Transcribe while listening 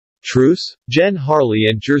Truce? Jen Harley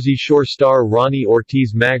and Jersey Shore star Ronnie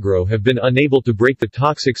Ortiz Magro have been unable to break the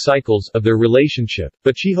toxic cycles of their relationship,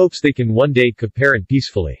 but she hopes they can one day co-parent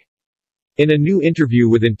peacefully. In a new interview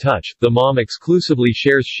with In Touch, the mom exclusively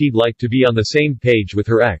shares she'd like to be on the same page with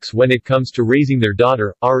her ex when it comes to raising their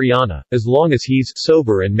daughter, Ariana, as long as he's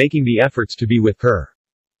sober and making the efforts to be with her.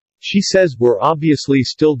 She says, "We're obviously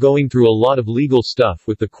still going through a lot of legal stuff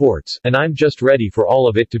with the courts, and I'm just ready for all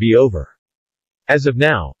of it to be over. As of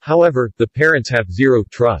now, however, the parents have zero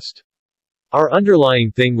trust. Our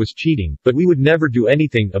underlying thing was cheating, but we would never do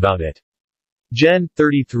anything about it." Jen,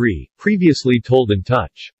 33, previously told In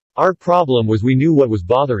Touch. "Our problem was we knew what was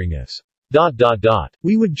bothering us.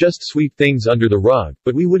 We would just sweep things under the rug,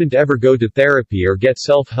 but we wouldn't ever go to therapy or get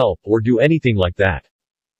self-help or do anything like that.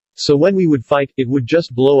 So when we would fight, it would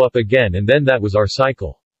just blow up again and then that was our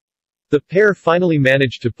cycle." The pair finally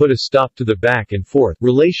managed to put a stop to the back-and-forth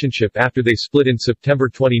relationship after they split in September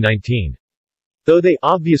 2019. Though they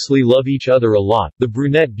obviously love each other a lot, the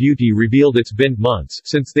brunette beauty revealed it's been months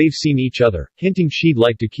since they've seen each other, hinting she'd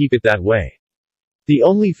like to keep it that way. "The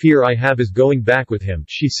only fear I have is going back with him,"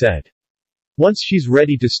 she said. Once she's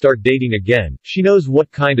ready to start dating again, she knows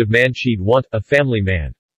what kind of man she'd want, a family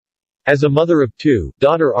man. As a mother of two,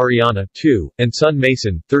 daughter Ariana, 2, and son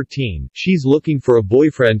Mason, 13, she's looking for a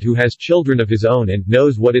boyfriend who has children of his own and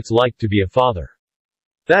knows what it's like to be a father.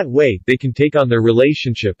 That way, they can take on their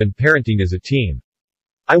relationship and parenting as a team.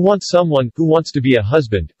 "I want someone who wants to be a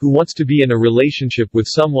husband, who wants to be in a relationship with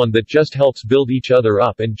someone that just helps build each other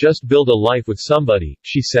up and just build a life with somebody,"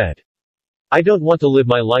 she said. "I don't want to live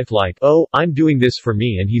my life like, oh, I'm doing this for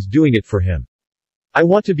me and he's doing it for him. I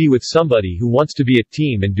want to be with somebody who wants to be a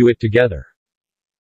team and do it together."